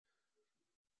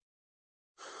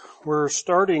We're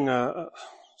starting a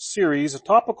series, a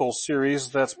topical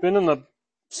series that's been in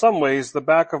some ways the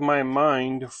back of my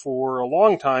mind for a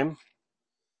long time,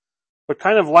 but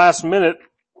kind of last minute,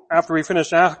 after we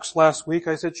finished Acts last week,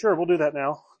 I said, sure, we'll do that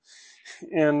now.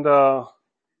 And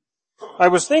I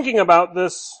was thinking about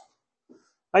this,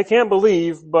 I can't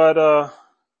believe, but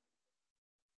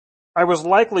I was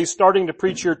likely starting to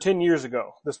preach here 10 years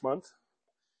ago this month,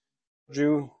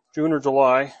 June or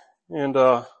July,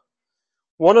 and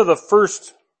one of the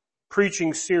first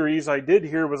preaching series I did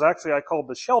here was actually I called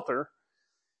The Shelter,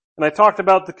 and I talked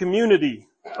about the community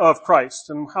of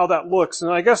Christ and how that looks. And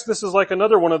I guess this is like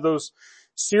another one of those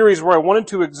series where I wanted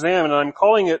to examine, and I'm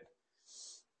calling it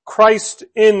Christ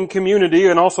in Community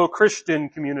and also Christian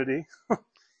Community.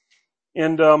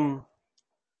 And what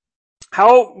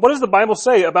does the Bible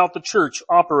say about the church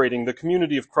operating, the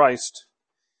community of Christ?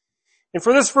 And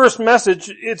for this first message,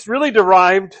 it's really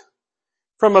derived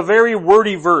from a very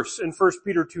wordy verse in 1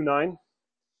 Peter 2:9.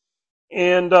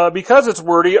 And because it's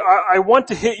wordy, I want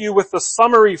to hit you with the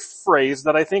summary phrase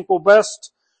that I think will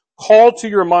best call to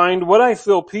your mind what I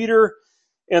feel Peter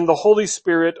and the Holy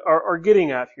Spirit are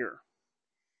getting at here.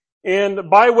 And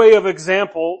by way of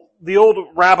example, the old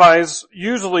rabbis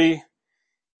usually,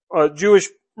 Jewish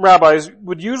rabbis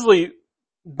would usually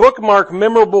bookmark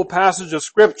memorable passage of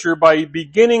Scripture by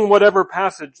beginning whatever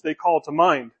passage they call to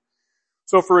mind.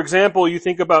 So for example, you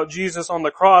think about Jesus on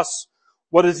the cross,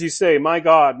 what does he say? My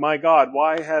God,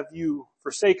 why have you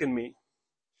forsaken me?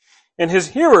 And his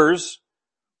hearers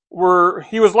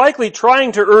he was likely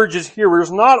trying to urge his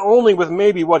hearers not only with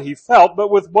maybe what he felt,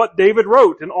 but with what David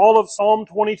wrote in all of Psalm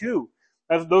 22.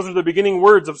 Those are the beginning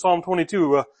words of Psalm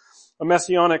 22, a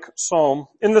messianic psalm.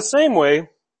 In the same way,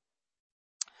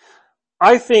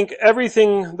 I think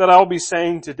everything that I'll be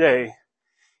saying today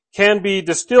can be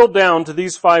distilled down to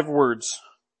these 5 words.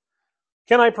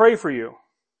 Can I pray for you?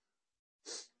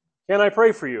 Can I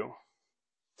pray for you?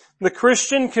 The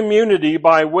Christian community,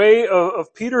 by way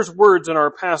of Peter's words in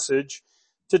our passage,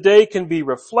 today can be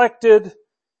reflected,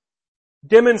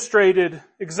 demonstrated,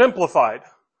 exemplified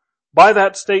by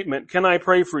that statement, can I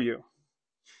pray for you?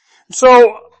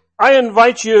 So, I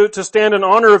invite you to stand in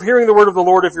honor of hearing the word of the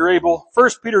Lord if you're able.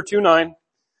 1 Peter 2:9.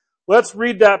 Let's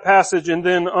read that passage and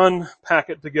then unpack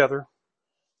it together.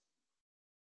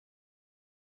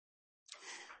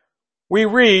 We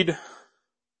read,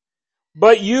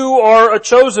 "But you are a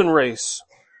chosen race,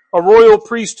 a royal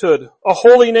priesthood, a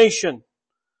holy nation,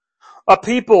 a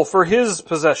people for his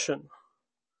possession,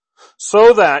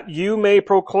 so that you may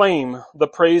proclaim the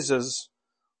praises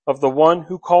of the one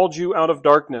who called you out of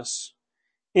darkness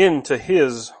into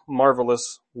his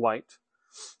marvelous light."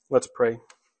 Let's pray.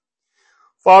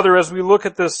 Father, as we look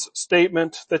at this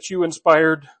statement that you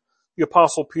inspired the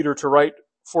Apostle Peter to write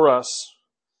for us,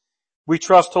 we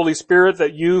trust, Holy Spirit,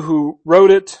 that you who wrote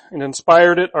it and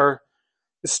inspired it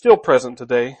is still present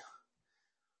today.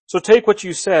 So take what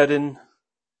you said and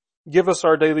give us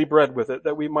our daily bread with it,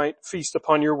 that we might feast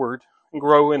upon your word and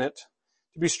grow in it,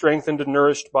 to be strengthened and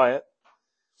nourished by it.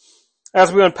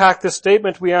 As we unpack this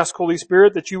statement, we ask, Holy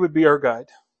Spirit, that you would be our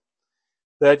guide,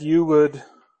 that you would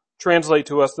translate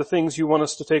to us the things you want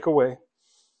us to take away.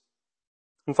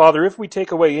 And Father, if we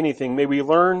take away anything, may we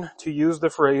learn to use the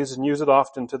phrase and use it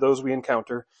often to those we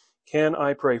encounter. Can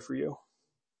I pray for you?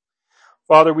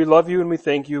 Father, we love you and we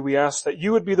thank you. We ask that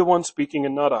you would be the one speaking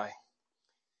and not I.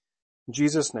 In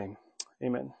Jesus' name,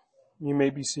 amen. You may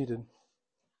be seated.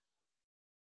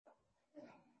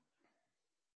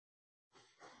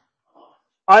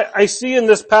 I see in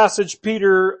this passage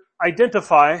Peter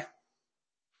identify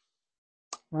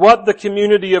what the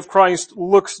community of Christ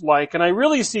looks like. And I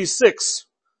really see 6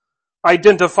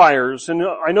 identifiers. And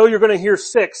I know you're going to hear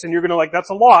 6 and you're going to that's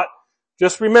a lot.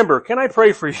 Just remember, can I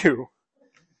pray for you?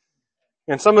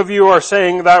 And some of you are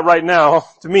saying that right now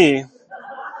to me.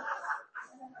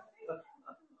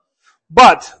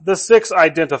 But the 6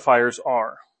 identifiers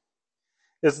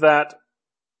is that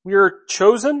we are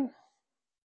chosen,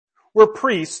 we're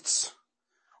priests,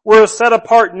 we're a set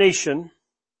apart nation,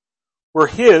 we're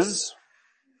his,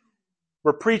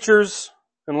 we're preachers,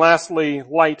 and lastly,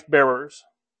 light bearers.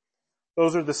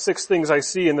 Those are the 6 things I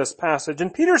see in this passage.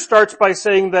 And Peter starts by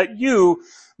saying that you,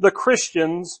 the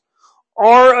Christians,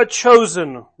 are a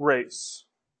chosen race.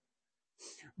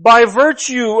 By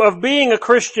virtue of being a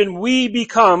Christian, we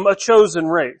become a chosen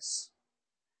race.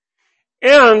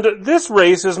 And this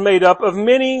race is made up of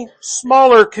many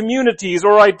smaller communities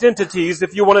or identities,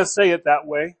 if you want to say it that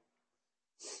way.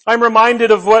 I'm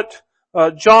reminded of what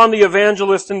John the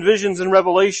Evangelist envisions in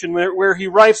Revelation, where he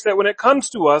writes that when it comes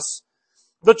to us,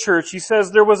 the church, he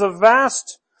says there was a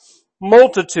vast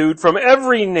multitude from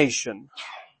every nation,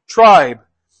 tribe,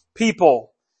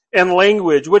 people, and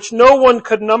language, which no one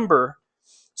could number,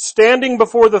 standing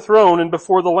before the throne and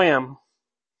before the Lamb.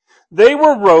 They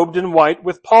were robed in white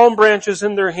with palm branches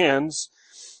in their hands,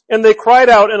 and they cried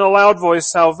out in a loud voice,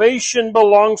 "Salvation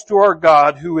belongs to our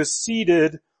God who is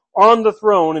seated on the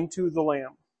throne and to the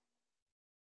Lamb."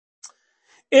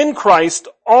 In Christ,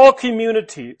 all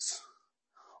communities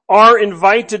are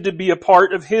invited to be a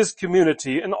part of His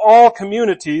community, and all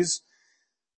communities,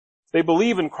 they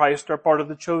believe in Christ, are part of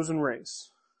the chosen race.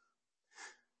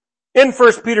 In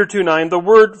 1 Peter 2:9, the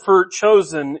word for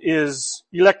chosen is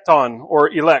electon, or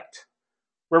elect,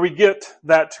 where we get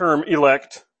that term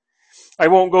elect. I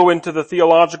won't go into the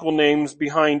theological names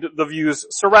behind the views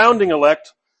surrounding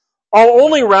elect. I'll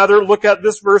only rather look at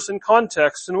this verse in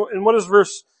context. And what does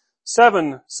verse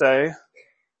 7 say?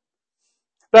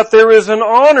 That there is an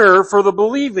honor for the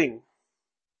believing,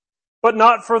 but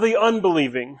not for the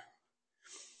unbelieving.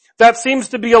 That seems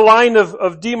to be a line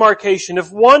of demarcation.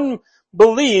 If one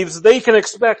believes, they can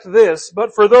expect this,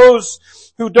 but for those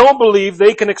who don't believe,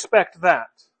 they can expect that.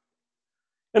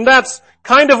 And that's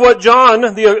kind of what John,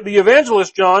 the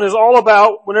evangelist John, is all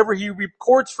about whenever he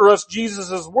records for us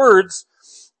Jesus' words.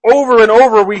 Over and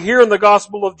over we hear in the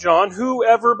Gospel of John,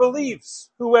 whoever believes,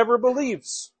 whoever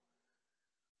believes.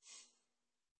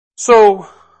 So,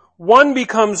 one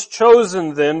becomes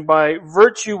chosen then by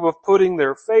virtue of putting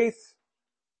their faith,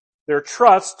 their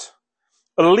trust,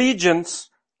 allegiance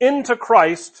into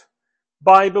Christ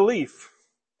by belief.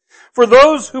 For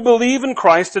those who believe in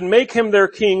Christ and make Him their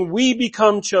King, we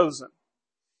become chosen.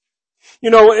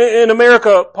 You know, in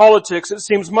America politics, it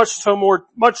seems much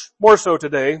more so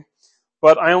today,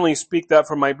 but I only speak that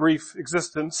from my brief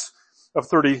existence of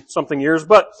 30-something years,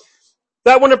 but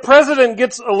that when a president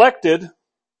gets elected,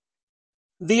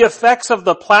 the effects of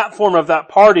the platform of that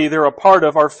party they're a part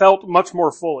of are felt much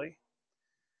more fully.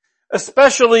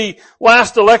 Especially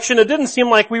last election, it didn't seem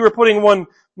like we were putting one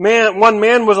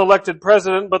man was elected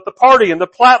president, but the party and the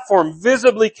platform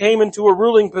visibly came into a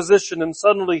ruling position, and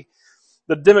suddenly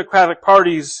the Democratic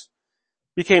parties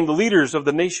became the leaders of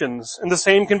the nations. And the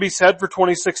same can be said for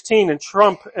 2016 and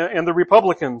Trump and the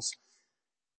Republicans.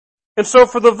 And so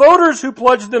for the voters who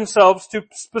pledge themselves to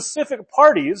specific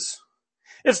parties,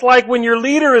 it's like when your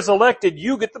leader is elected,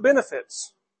 you get the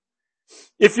benefits.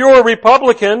 If you're a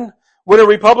Republican, when a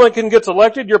Republican gets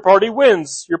elected, your party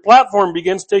wins. Your platform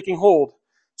begins taking hold.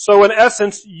 So in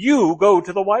essence, you go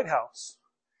to the White House.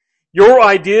 Your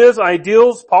ideas,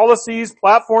 ideals, policies,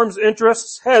 platforms,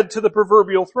 interests head to the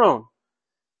proverbial throne.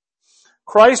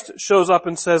 Christ shows up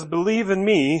and says, "Believe in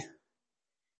me,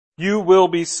 you will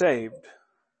be saved."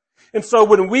 And so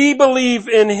when we believe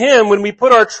in Him, when we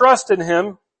put our trust in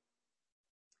Him,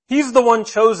 He's the one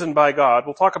chosen by God.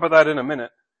 We'll talk about that in a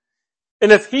minute.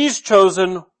 And if He's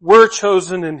chosen, we're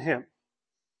chosen in Him.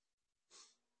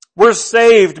 We're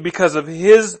saved because of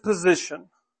His position.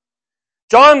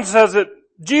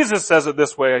 Jesus says it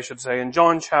this way, I should say, in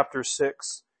John chapter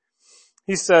 6.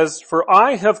 He says, "For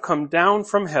I have come down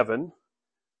from heaven,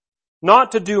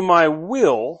 not to do my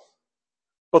will,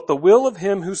 but the will of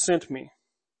Him who sent me."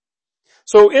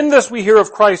 So in this we hear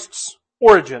of Christ's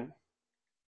origin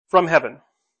from heaven.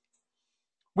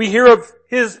 We hear of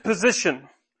His position.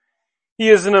 He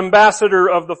is an ambassador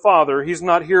of the Father. He's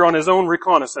not here on His own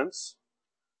reconnaissance,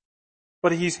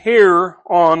 but He's here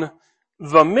on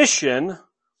the mission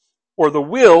or the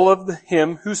will of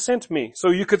Him who sent me. So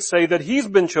you could say that He's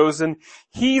been chosen,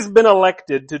 He's been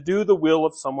elected to do the will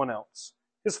of someone else,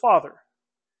 His Father.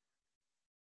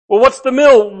 Well, what's the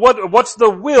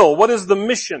will? What is the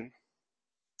mission?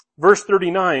 Verse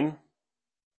 39,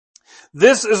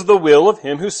 "This is the will of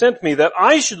Him who sent me, that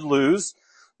I should lose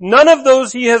none of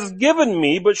those He has given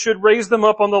me, but should raise them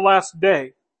up on the last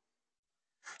day."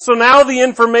 So now the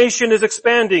information is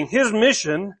expanding. His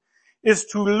mission is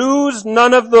to lose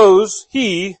none of those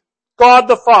He, God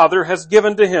the Father, has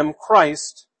given to Him,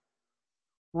 Christ.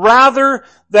 Rather,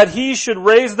 that He should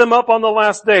raise them up on the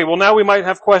last day. Well, now we might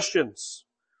have questions.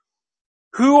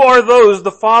 Who are those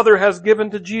the Father has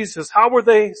given to Jesus? How were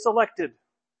they selected?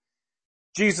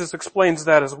 Jesus explains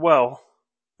that as well.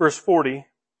 Verse 40,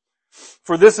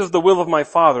 "For this is the will of my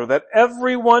Father, that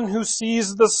everyone who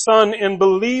sees the Son and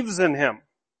believes in Him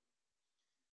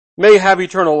may have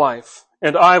eternal life,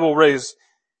 and I will raise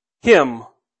him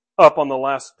up on the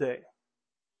last day."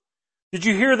 Did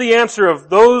you hear the answer of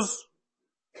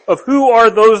who are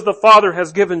those the Father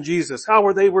has given Jesus? How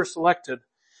were they selected?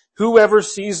 Whoever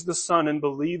sees the Son and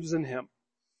believes in Him.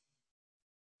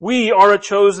 We are a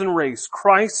chosen race.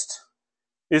 Christ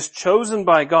is chosen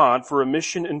by God for a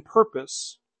mission and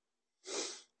purpose.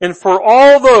 And for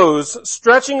all those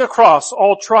stretching across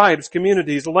all tribes,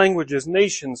 communities, languages,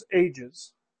 nations,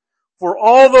 ages. For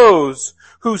all those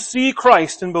who see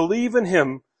Christ and believe in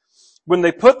Him, when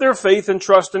they put their faith and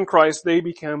trust in Christ, they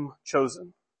become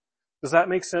chosen. Does that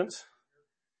make sense?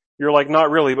 You're like,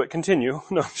 not really, but continue.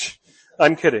 No,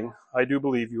 I'm kidding. I do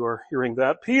believe you are hearing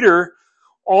that. Peter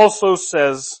also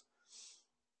says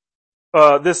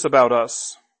this about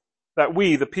us, that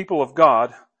we, the people of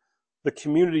God, the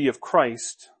community of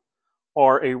Christ,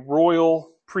 are a royal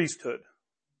priesthood.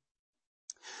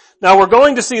 Now we're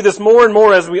going to see this more and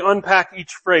more as we unpack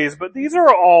each phrase, but these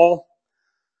are all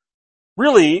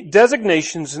really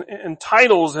designations and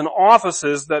titles and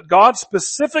offices that God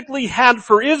specifically had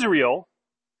for Israel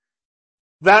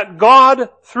that God,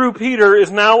 through Peter, is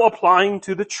now applying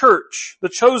to the church, the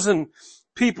chosen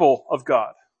people of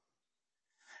God.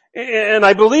 And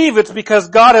I believe it's because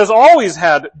God has always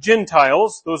had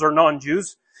Gentiles, those are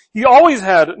non-Jews. He always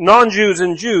had non-Jews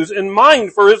and Jews in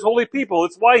mind for His holy people.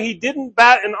 It's why He didn't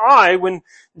bat an eye when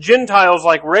Gentiles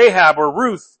like Rahab or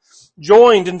Ruth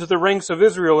joined into the ranks of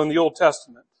Israel in the Old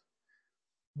Testament.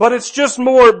 But it's just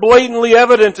more blatantly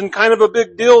evident and kind of a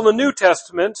big deal in the New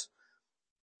Testament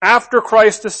after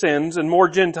Christ ascends and more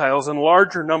Gentiles in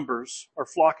larger numbers are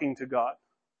flocking to God.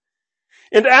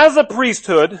 And as a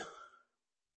priesthood,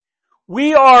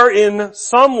 we are in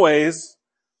some ways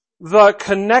the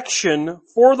connection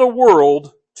for the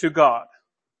world to God.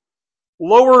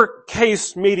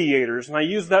 Lowercase mediators, and I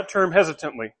use that term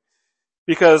hesitantly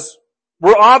because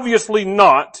we're obviously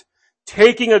not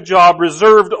taking a job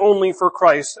reserved only for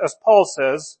Christ, as Paul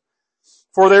says,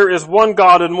 for there is one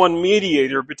God and one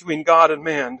mediator between God and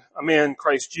man, a man,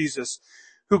 Christ Jesus,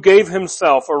 who gave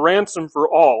Himself a ransom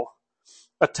for all,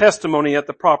 a testimony at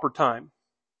the proper time.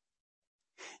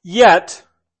 Yet,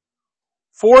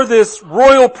 for this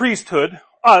royal priesthood,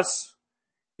 us,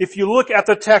 if you look at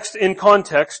the text in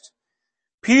context,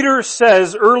 Peter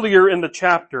says earlier in the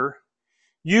chapter,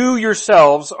 you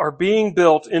yourselves are being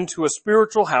built into a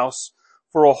spiritual house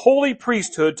for a holy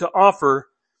priesthood to offer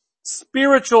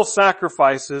spiritual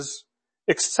sacrifices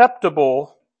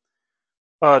acceptable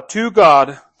to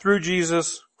God through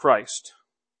Jesus Christ.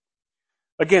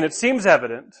 Again, it seems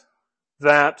evident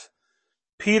that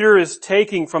Peter is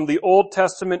taking from the Old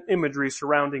Testament imagery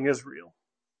surrounding Israel.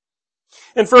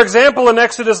 And for example, in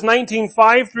Exodus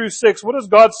 19:5-6, what does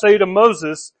God say to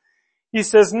Moses? He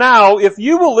says, now, if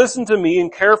you will listen to me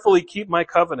and carefully keep my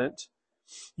covenant,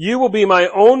 you will be my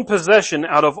own possession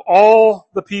out of all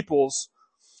the peoples,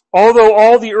 although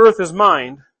all the earth is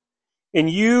mine, and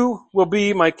you will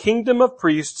be my kingdom of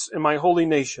priests and my holy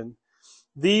nation.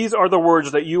 These are the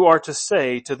words that you are to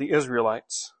say to the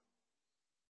Israelites.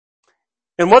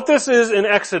 And what this is in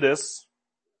Exodus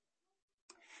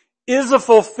is a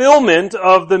fulfillment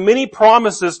of the many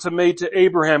promises made to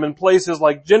Abraham in places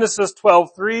like Genesis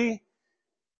 12:3,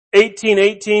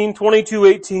 18:18,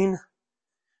 22:18.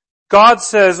 God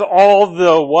says all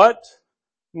the what?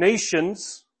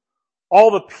 Nations,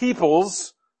 all the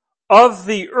peoples of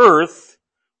the earth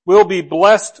will be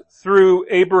blessed through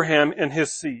Abraham and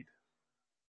his seed.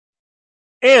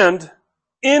 And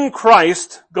in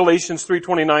Christ, Galatians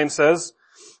 3:29 says,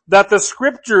 that the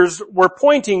scriptures were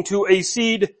pointing to a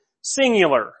seed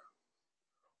singular.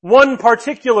 One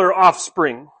particular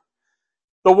offspring.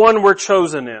 The one we're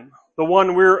chosen in. The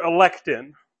one we're elect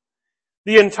in.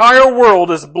 The entire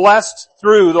world is blessed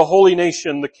through the holy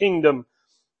nation, the kingdom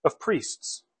of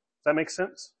priests. Does that make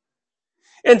sense?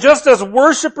 And just as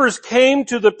worshipers came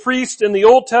to the priest in the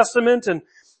Old Testament and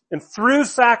through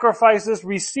sacrifices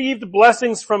received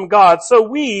blessings from God, so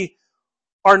we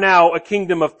are now a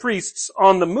kingdom of priests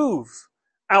on the move,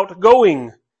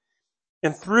 outgoing.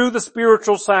 And through the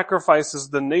spiritual sacrifices,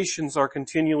 the nations are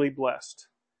continually blessed.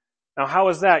 Now, how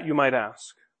is that, you might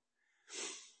ask?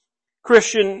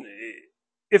 Christian,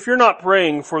 if you're not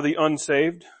praying for the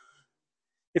unsaved,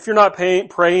 if you're not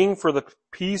praying for the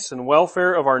peace and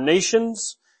welfare of our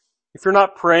nations, if you're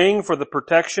not praying for the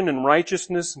protection and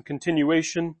righteousness and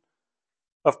continuation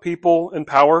of people in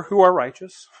power who are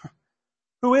righteous,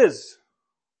 who is?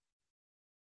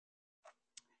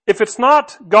 If it's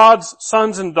not God's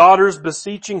sons and daughters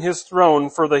beseeching His throne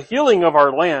for the healing of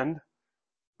our land,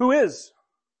 who is?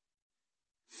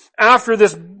 After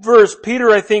this verse, Peter,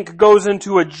 I think, goes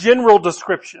into a general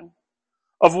description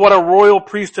of what a royal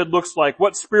priesthood looks like,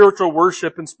 what spiritual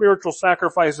worship and spiritual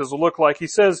sacrifices look like. He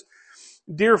says,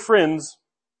 dear friends,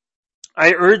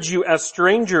 I urge you as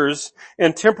strangers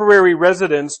and temporary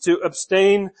residents to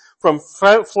abstain from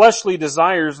fleshly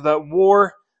desires that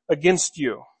war against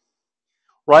you.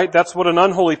 Right? That's what an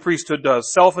unholy priesthood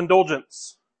does.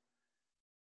 Self-indulgence.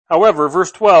 However,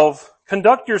 verse 12,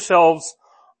 conduct yourselves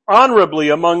honorably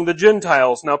among the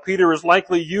Gentiles. Now Peter is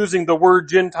likely using the word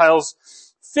Gentiles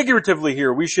figuratively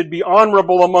here. We should be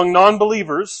honorable among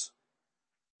non-believers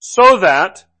so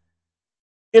that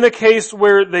in a case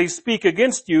where they speak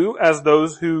against you as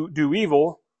those who do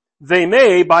evil, they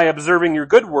may, by observing your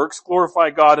good works, glorify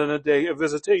God in a day of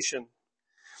visitation.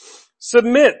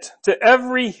 Submit to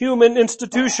every human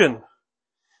institution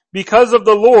because of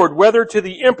the Lord, whether to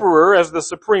the emperor as the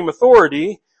supreme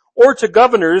authority, or to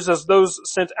governors as those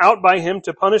sent out by him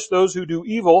to punish those who do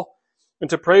evil and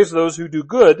to praise those who do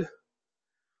good.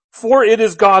 For it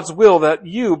is God's will that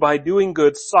you, by doing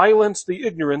good, silence the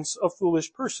ignorance of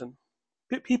foolish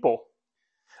people.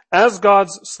 As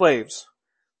God's slaves,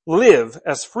 live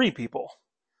as free people,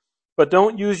 but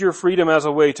don't use your freedom as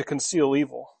a way to conceal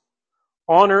evil.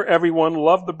 Honor everyone,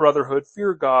 love the brotherhood,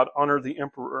 fear God, honor the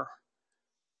emperor.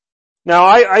 Now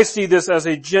I see this as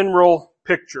a general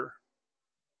picture.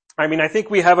 I think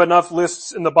we have enough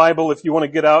lists in the Bible if you want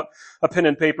to get out a pen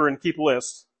and paper and keep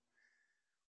lists.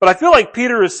 But I feel like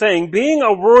Peter is saying being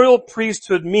a royal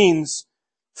priesthood means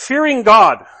fearing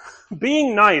God,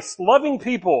 being nice, loving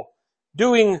people,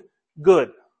 doing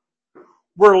good.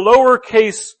 We're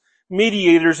lowercase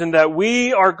mediators in that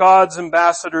we are God's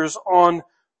ambassadors on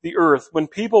the earth. When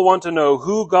people want to know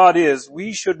who God is,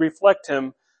 we should reflect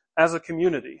Him as a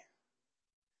community.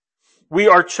 We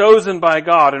are chosen by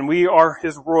God and we are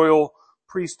His royal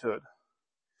priesthood.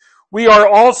 We are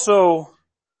also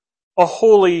a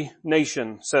holy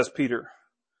nation, says Peter.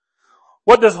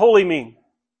 What does holy mean?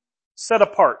 Set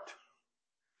apart.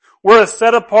 We're a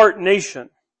set apart nation.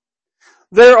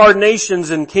 There are nations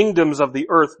and kingdoms of the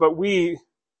earth, but we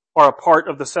are a part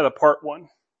of the set apart one,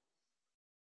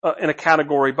 in a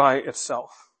category by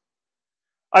itself.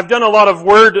 I've done a lot of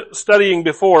word studying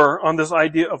before on this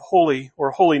idea of holy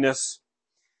or holiness.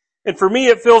 And for me,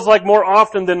 it feels like more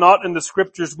often than not in the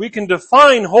scriptures, we can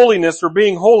define holiness or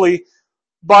being holy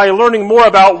by learning more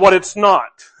about what it's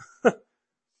not.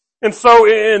 And so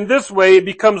in this way, it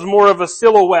becomes more of a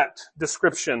silhouette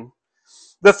description.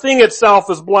 The thing itself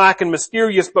is black and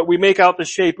mysterious, but we make out the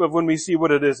shape of when we see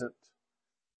what it isn't.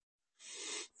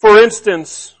 For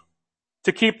instance,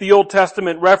 to keep the Old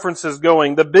Testament references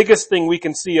going, the biggest thing we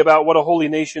can see about what a holy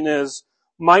nation is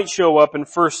might show up in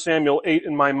 1 Samuel 8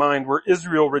 in my mind, where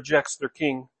Israel rejects their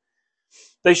king.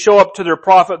 They show up to their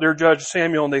prophet, their judge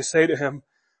Samuel, and they say to him,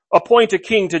 appoint a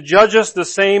king to judge us the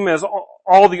same as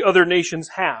all the other nations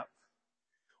have.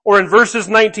 Or in verses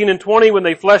 19 and 20, when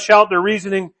they flesh out their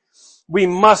reasoning, we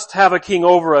must have a king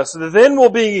over us. Then we'll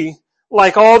be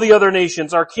like all the other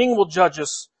nations. Our king will judge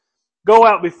us, go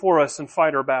out before us and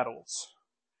fight our battles.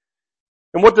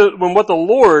 And what the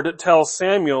Lord tells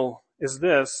Samuel is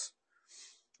this.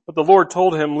 But the Lord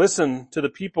told him, listen to the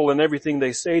people and everything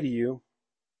they say to you.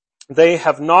 They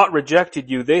have not rejected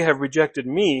you. They have rejected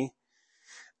me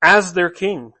as their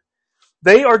king.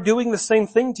 They are doing the same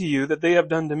thing to you that they have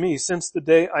done to me since the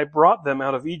day I brought them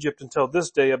out of Egypt until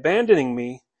this day, abandoning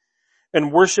me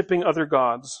and worshiping other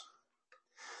gods.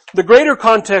 The greater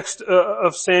context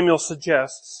of Samuel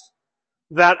suggests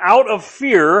that out of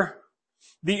fear,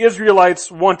 the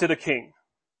Israelites wanted a king.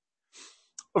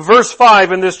 Verse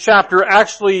 5 in this chapter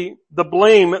actually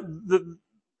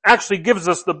gives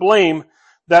us the blame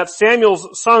that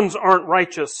Samuel's sons aren't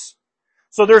righteous.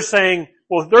 So they're saying,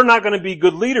 well, they're not going to be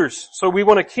good leaders, so we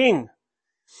want a king.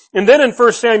 And then in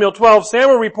 1 Samuel 12,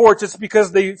 Samuel reports it's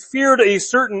because they feared a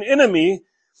certain enemy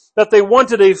that they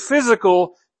wanted a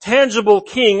physical, tangible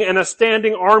king and a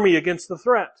standing army against the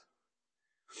threat.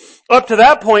 Up to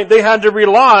that point, they had to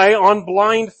rely on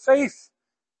blind faith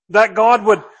that God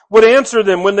would answer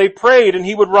them when they prayed and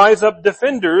He would rise up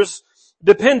defenders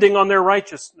depending on their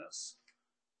righteousness.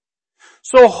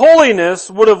 So holiness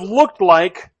would have looked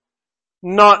like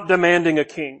not demanding a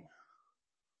king.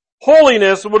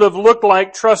 Holiness would have looked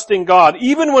like trusting God,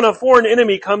 even when a foreign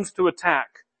enemy comes to attack.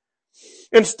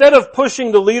 Instead of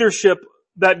pushing the leadership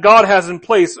that God has in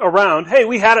place around, hey,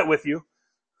 we had it with you.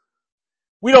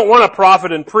 We don't want a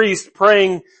prophet and priest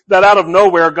praying that out of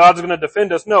nowhere God's going to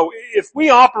defend us. No, if we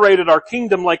operated our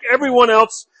kingdom like everyone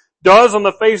else does on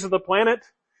the face of the planet,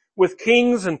 with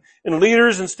kings and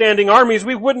leaders and standing armies,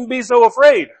 we wouldn't be so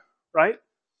afraid, right?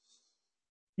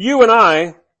 You and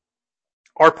I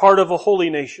are part of a holy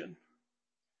nation.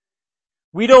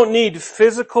 We don't need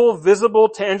physical, visible,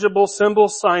 tangible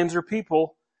symbols, signs, or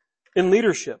people in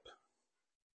leadership.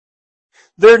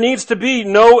 There needs to be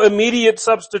no immediate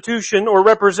substitution or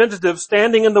representative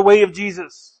standing in the way of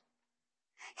Jesus.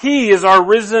 He is our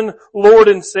risen Lord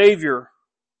and Savior.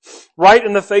 Right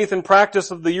in the faith and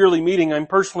practice of the yearly meeting, I'm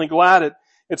personally glad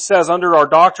it says under our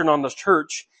doctrine on the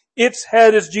church, its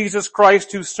head is Jesus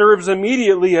Christ, who serves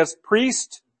immediately as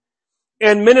priest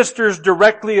and ministers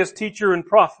directly as teacher and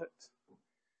prophet.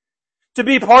 To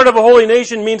be part of a holy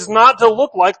nation means not to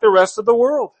look like the rest of the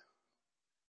world.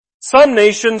 Some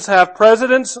nations have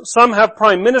presidents, some have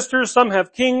prime ministers, some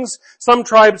have kings, some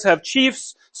tribes have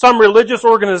chiefs, some religious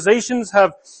organizations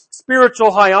have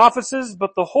spiritual high offices,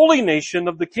 but the holy nation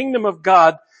of the kingdom of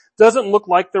God doesn't look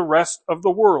like the rest of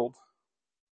the world.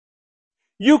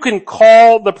 You can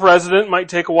call the president, might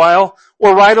take a while,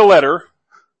 or write a letter,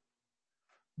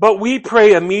 but we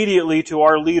pray immediately to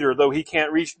our leader, though he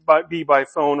can't be by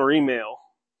phone or email.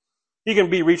 He can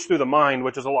be reached through the mind,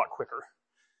 which is a lot quicker.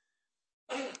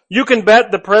 You can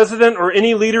bet the president or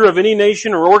any leader of any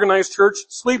nation or organized church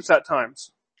sleeps at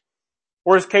times,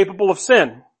 or is capable of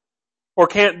sin, or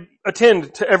can't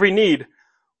attend to every need.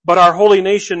 But our holy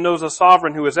nation knows a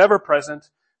sovereign who is ever present,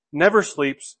 never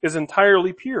sleeps, is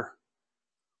entirely pure.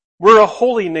 We're a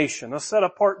holy nation, a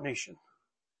set-apart nation.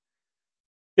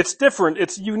 It's different,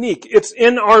 it's unique, it's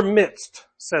in our midst,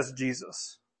 says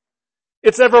Jesus.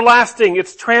 It's everlasting,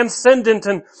 it's transcendent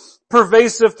and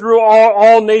pervasive through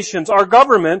all nations. Our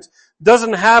government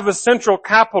doesn't have a central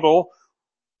capital,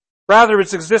 rather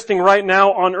it's existing right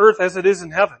now on earth as it is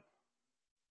in heaven.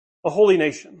 A holy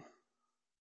nation.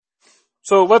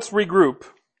 So let's regroup.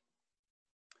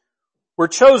 We're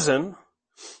chosen,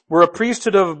 we're a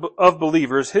priesthood of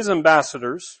believers, His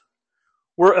ambassadors,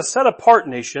 we're a set-apart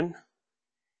nation,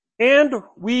 and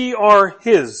we are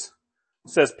His,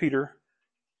 says Peter,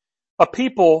 a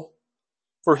people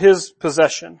for His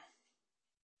possession.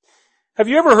 Have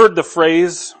you ever heard the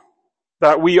phrase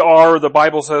that the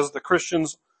Bible says the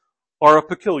Christians are a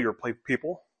peculiar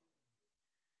people?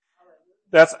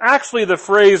 That's actually the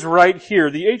phrase right here.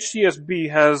 The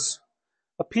HCSB has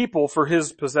a people for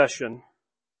His possession.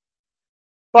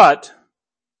 But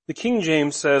the King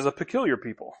James says a peculiar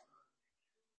people.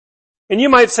 And you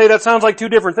might say that sounds like two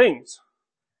different things.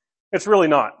 It's really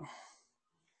not.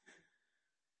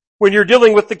 When you're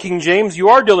dealing with the King James, you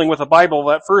are dealing with a Bible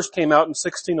that first came out in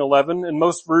 1611, and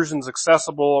most versions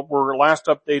accessible were last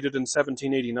updated in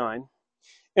 1789.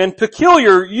 And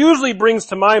peculiar usually brings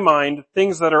to my mind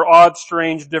things that are odd,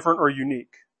 strange, different, or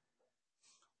unique.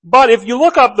 But if you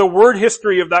look up the word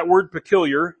history of that word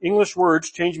peculiar, English words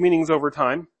change meanings over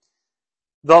time.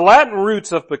 The Latin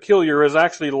roots of peculiar is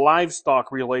actually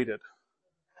livestock related.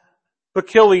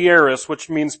 Peculiaris, which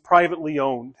means privately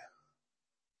owned.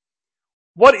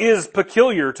 What is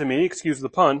peculiar to me, excuse the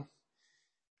pun,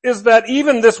 is that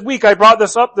even this week I brought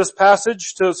this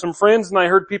passage to some friends, and I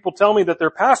heard people tell me that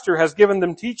their pastor has given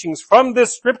them teachings from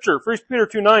this scripture, 1 Peter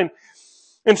 2:9,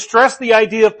 and stressed the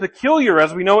idea of peculiar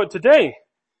as we know it today.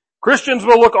 Christians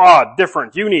will look odd,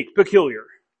 different, unique, peculiar.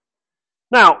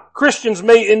 Now, Christians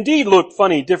may indeed look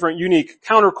funny, different, unique,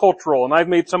 countercultural, and I've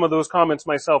made some of those comments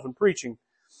myself in preaching.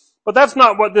 But that's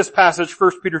not what this passage,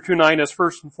 1 Peter 2:9, is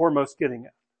first and foremost getting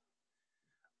at.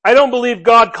 I don't believe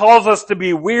God calls us to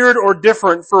be weird or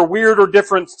different for weird or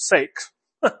different sake.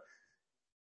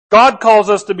 God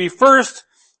calls us to be first,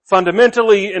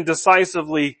 fundamentally and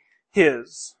decisively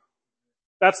His.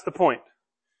 That's the point.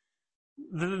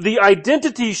 The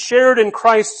identity shared in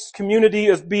Christ's community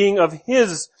as being of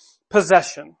His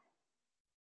possession.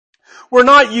 We're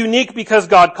not unique because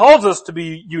God calls us to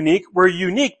be unique. We're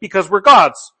unique because we're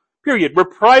God's. Period. We're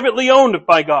privately owned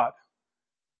by God.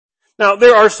 Now,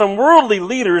 there are some worldly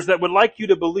leaders that would like you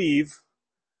to believe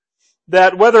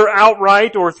that whether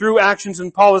outright or through actions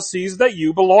and policies, that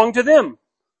you belong to them.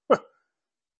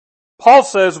 Paul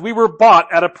says we were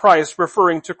bought at a price,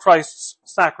 referring to Christ's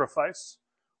sacrifice.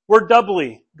 We're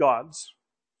doubly God's.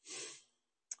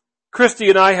 Christy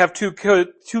and I have two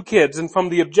kids, and from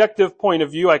the objective point of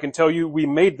view, I can tell you we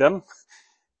made them.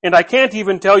 And I can't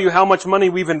even tell you how much money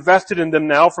we've invested in them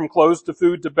now, from clothes to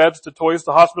food to beds to toys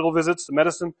to hospital visits to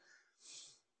medicine.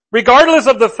 Regardless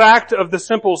of the fact of the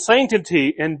simple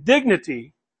sanctity and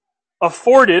dignity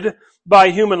afforded by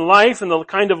human life and the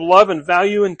kind of love and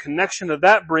value and connection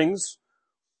that brings,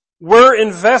 we're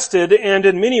invested, and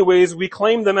in many ways we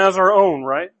claim them as our own,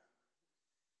 right?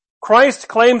 Christ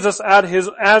claims us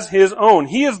as His own.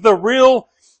 He is the real,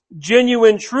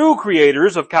 genuine, true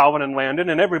creators of Calvin and Landon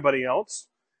and everybody else,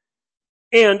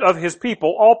 and of His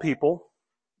people, all people.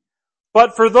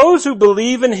 But for those who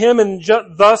believe in Him and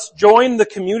thus join the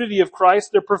community of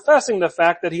Christ, they're professing the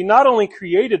fact that He not only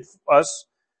created us,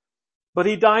 but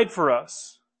He died for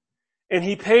us. And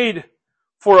He paid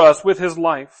for us with His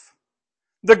life.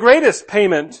 The greatest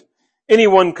payment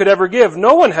anyone could ever give.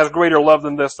 No one has greater love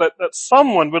than this, that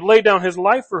someone would lay down his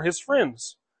life for his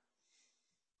friends.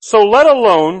 So let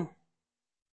alone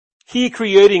He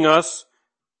creating us,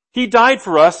 He died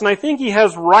for us, and I think He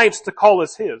has rights to call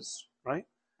us His, right?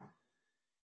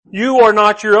 You are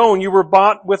not your own. You were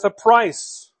bought with a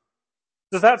price.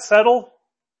 Does that settle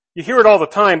You hear it all the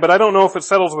time, but I don't know if it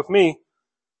settles with me.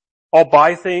 I'll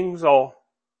buy things, I'll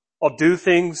do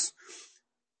things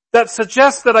that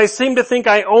suggest that I seem to think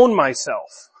I own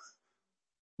myself.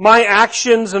 My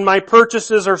actions and my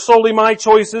purchases are solely my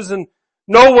choices, and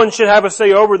no one should have a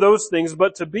say over those things,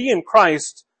 but to be in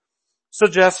Christ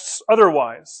suggests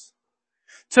otherwise.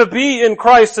 To be in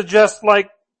Christ suggests like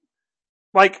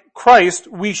Christ,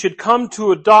 we should come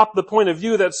to adopt the point of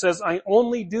view that says, I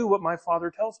only do what my Father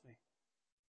tells me.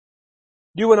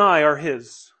 You and I are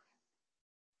His.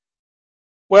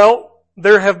 Well,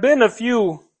 there have been a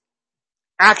few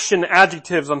action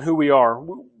adjectives on who we are.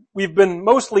 We've been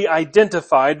mostly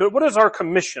identified, but what is our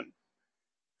commission?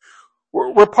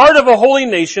 We're part of a holy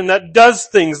nation that does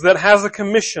things, that has a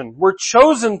commission. We're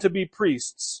chosen to be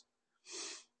priests,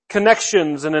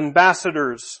 connections and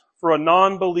ambassadors for a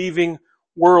non-believing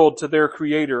world to their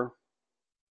Creator.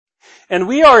 And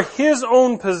we are His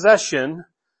own possession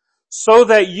so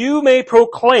that you may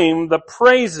proclaim the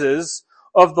praises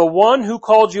of the one who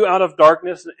called you out of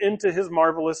darkness into His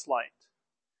marvelous light.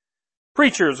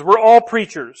 Preachers, we're all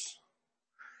preachers.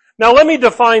 Now let me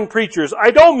define preachers.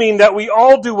 I don't mean that we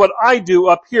all do what I do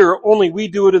up here, only we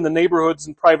do it in the neighborhoods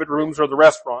and private rooms or the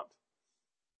restaurant.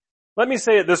 Let me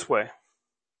say it this way.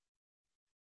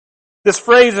 This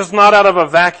phrase is not out of a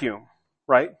vacuum,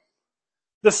 right?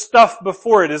 The stuff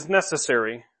before it is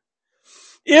necessary.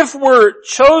 If we're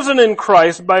chosen in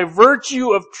Christ by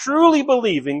virtue of truly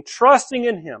believing, trusting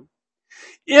in Him,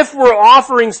 if we're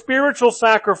offering spiritual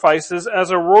sacrifices as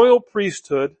a royal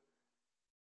priesthood,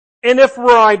 and if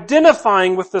we're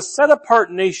identifying with the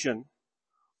set-apart nation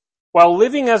while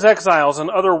living as exiles in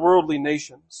other worldly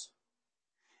nations,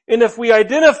 and if we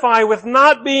identify with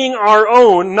not being our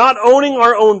own, not owning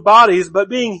our own bodies, but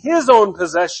being His own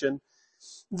possession,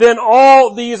 then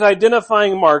all these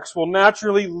identifying marks will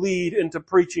naturally lead into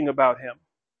preaching about Him.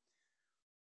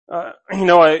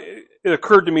 It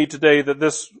occurred to me today that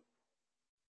this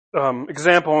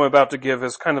example I'm about to give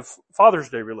is kind of Father's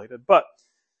Day related, but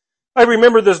I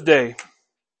remember this day.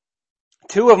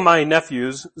 Two of my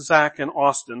nephews, Zach and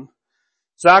Austin.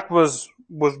 Zach was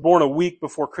born a week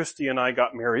before Christy and I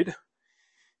got married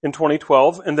in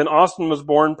 2012, and then Austin was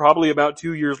born probably about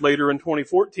 2 years later in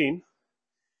 2014.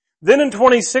 Then in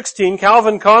 2016,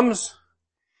 Calvin comes,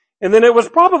 and then it was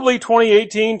probably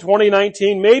 2018,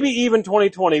 2019, maybe even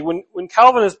 2020. When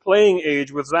Calvin is playing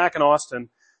age with Zach and Austin,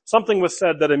 something was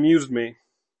said that amused me.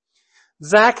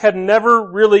 Zach had never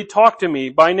really talked to me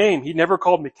by name. He never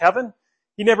called me Kevin.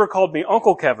 He never called me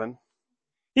Uncle Kevin.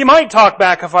 He might talk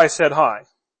back if I said hi.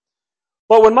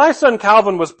 But when my son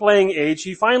Calvin was playing age,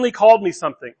 he finally called me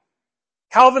something.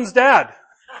 Calvin's dad.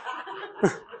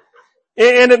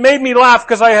 And it made me laugh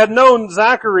because I had known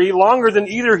Zachary longer than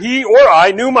either he or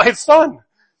I knew my son.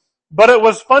 But it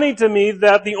was funny to me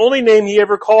that the only name he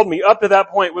ever called me up to that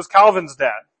point was Calvin's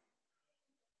dad.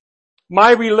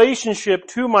 My relationship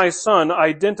to my son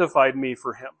identified me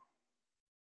for him.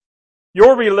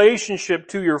 Your relationship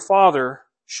to your father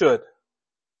should.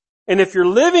 And if you're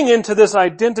living into this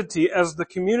identity as the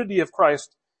community of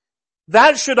Christ,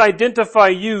 that should identify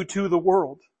you to the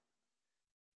world.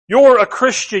 You're a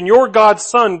Christian, you're God's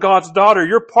son, God's daughter,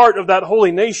 you're part of that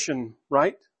holy nation,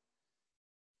 right?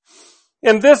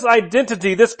 And this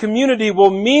identity, this community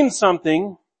will mean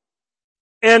something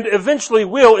and eventually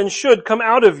will and should come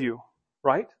out of you.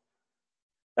 Right?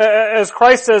 As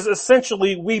Christ says,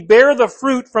 essentially, we bear the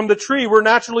fruit from the tree we're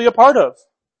naturally a part of.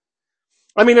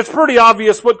 I mean, it's pretty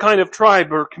obvious what kind of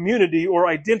tribe or community or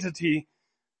identity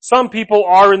some people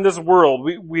are in this world.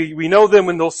 We know them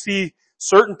when they'll see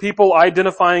certain people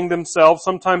identifying themselves.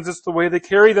 Sometimes it's the way they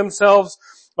carry themselves.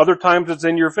 Other times it's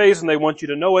in your face and they want you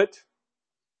to know it.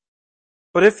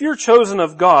 But if you're chosen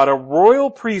of God, a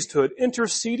royal priesthood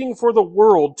interceding for the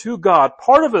world to God,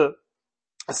 part of a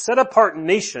set-apart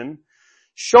nation,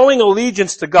 showing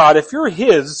allegiance to God, if you're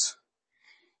His,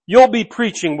 you'll be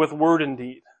preaching with word and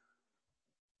deed.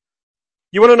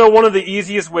 You want to know one of the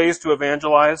easiest ways to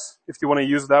evangelize, if you want to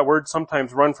use that word,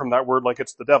 sometimes run from that word like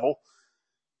it's the devil,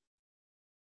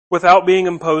 without being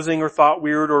imposing or thought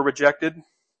weird or rejected?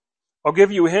 I'll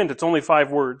give you a hint, it's only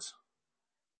 5 words.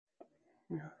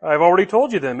 I've already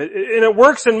told you them. And it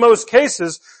works in most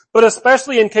cases, but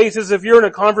especially in cases if you're in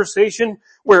a conversation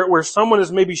where someone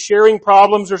is maybe sharing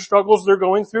problems or struggles they're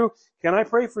going through, can I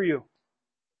pray for you?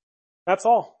 That's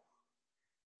all.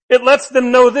 It lets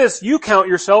them know this, you count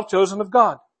yourself chosen of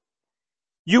God.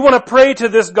 You want to pray to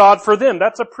this God for them.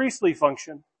 That's a priestly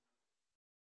function.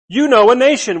 You know a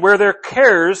nation where their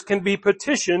cares can be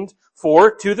petitioned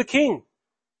for to the king.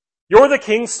 You're the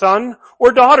king's son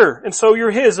or daughter, and so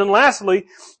you're his. And lastly,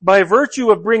 by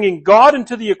virtue of bringing God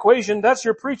into the equation, that's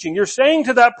your preaching. You're saying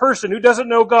to that person who doesn't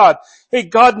know God, hey,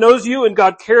 God knows you and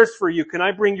God cares for you. Can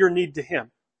I bring your need to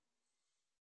him?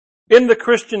 In the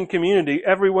Christian community,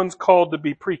 everyone's called to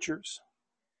be preachers.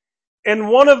 And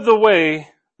one of the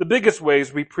biggest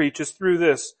ways we preach is through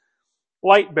this,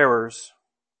 light bearers.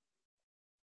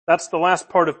 That's the last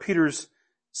part of Peter's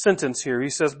sentence here. He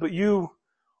says, but you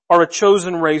are a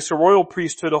chosen race, a royal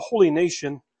priesthood, a holy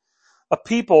nation, a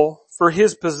people for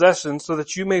his possession, so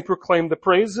that you may proclaim the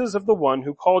praises of the one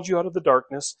who called you out of the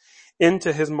darkness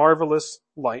into his marvelous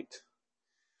light.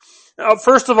 Now,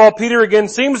 first of all, Peter again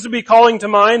seems to be calling to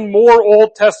mind more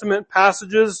Old Testament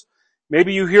passages.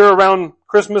 Maybe you hear around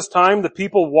Christmas time, the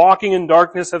people walking in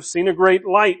darkness have seen a great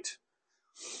light.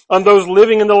 On those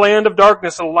living in the land of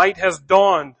darkness, a light has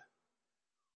dawned,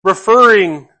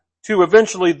 referring to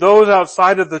eventually those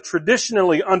outside of the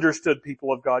traditionally understood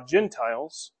people of God,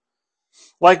 Gentiles.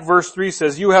 Like verse 3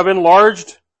 says, you have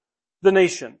enlarged the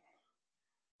nation,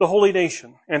 the holy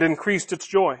nation, and increased its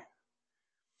joy.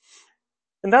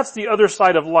 And that's the other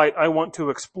side of light I want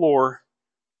to explore.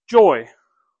 Joy.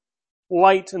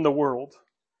 Light in the world.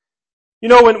 You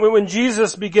know, when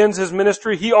Jesus begins his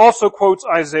ministry, he also quotes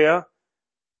Isaiah.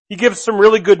 He gives some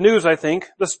really good news, I think.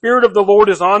 The Spirit of the Lord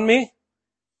is on me,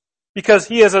 because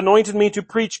he has anointed me to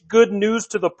preach good news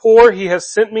to the poor. He has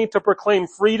sent me to proclaim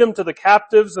freedom to the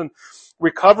captives and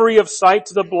recovery of sight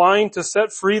to the blind, to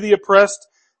set free the oppressed,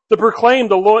 to proclaim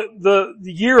the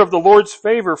year of the Lord's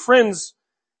favor. Friends,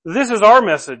 this is our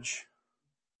message.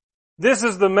 This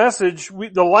is the message,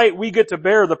 the light we get to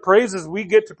bear, the praises we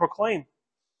get to proclaim.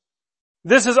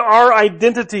 This is our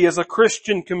identity as a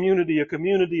Christian community, a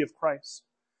community of Christ.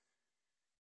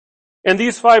 And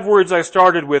these 5 words I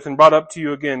started with and brought up to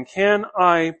you again, can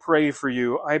I pray for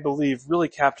you, I believe really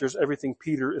captures everything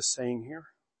Peter is saying here.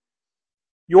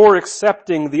 You're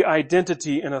accepting the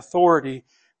identity and authority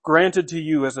granted to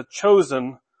you as a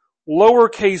chosen,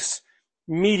 lowercase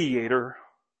mediator,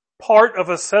 part of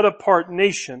a set-apart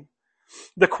nation.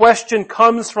 The question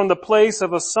comes from the place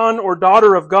of a son or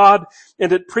daughter of God,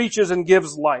 and it preaches and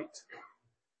gives light.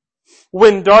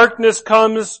 When darkness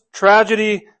comes,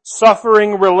 tragedy,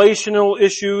 suffering, relational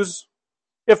issues,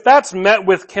 if that's met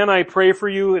with, can I pray for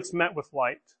you? It's met with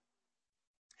light.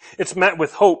 It's met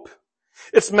with hope.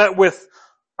 It's met with,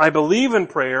 I believe in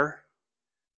prayer.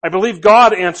 I believe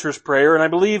God answers prayer, and I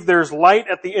believe there's light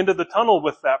at the end of the tunnel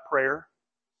with that prayer.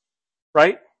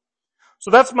 Right? So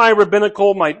that's my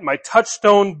rabbinical, my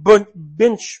touchstone bookmark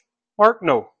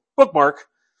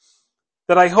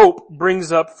that I hope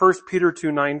brings up 1 Peter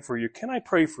 2:9 for you. Can I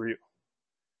pray for you?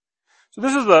 So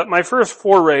this is my first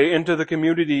foray into the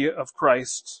community of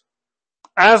Christ.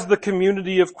 As the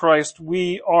community of Christ,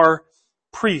 we are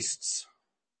priests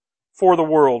for the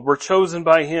world. We're chosen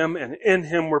by him, and in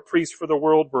him we're priests for the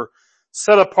world. We're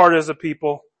set apart as a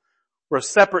people. We're a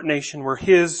separate nation. We're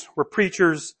his. We're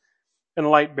preachers and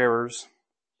light bearers.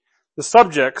 The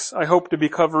subjects I hope to be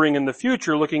covering in the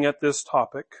future looking at this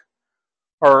topic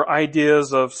are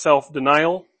ideas of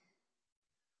self-denial.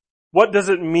 What does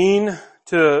it mean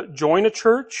to join a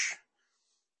church,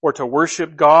 or to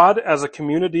worship God as a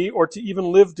community, or to even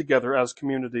live together as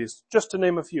communities, just to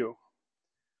name a few.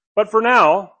 But for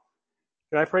now,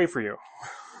 can I pray for you?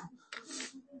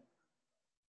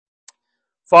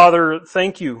 Father,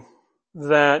 thank you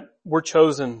that we're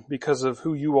chosen because of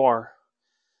who you are.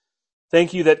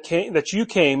 Thank you that you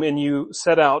came and you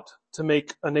set out to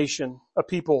make a nation, a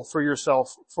people for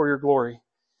yourself, for your glory.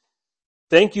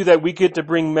 Thank you that we get to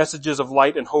bring messages of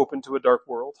light and hope into a dark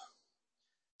world.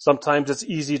 Sometimes it's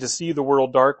easy to see the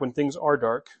world dark when things are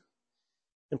dark.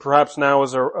 And perhaps now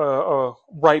is a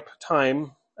ripe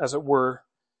time, as it were,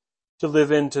 to live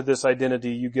into this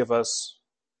identity you give us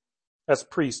as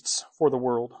priests for the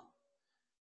world.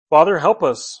 Father, help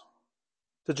us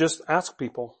to just ask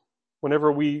people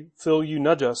whenever we feel you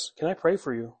nudge us, can I pray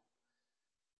for you?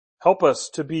 Help us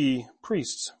to be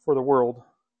priests for the world.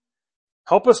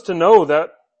 Help us to know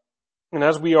that, and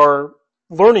as we are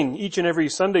learning each and every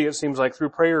Sunday, it seems like, through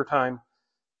prayer time,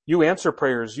 you answer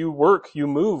prayers, you work, you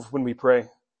move when we pray.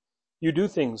 You do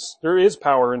things. There is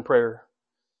power in prayer.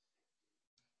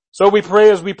 So we pray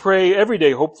as we pray every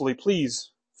day, hopefully.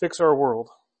 Please fix our world.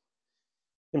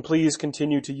 And please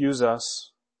continue to use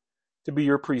us to be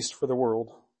your priest for the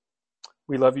world.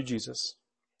 We love you, Jesus.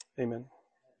 Amen.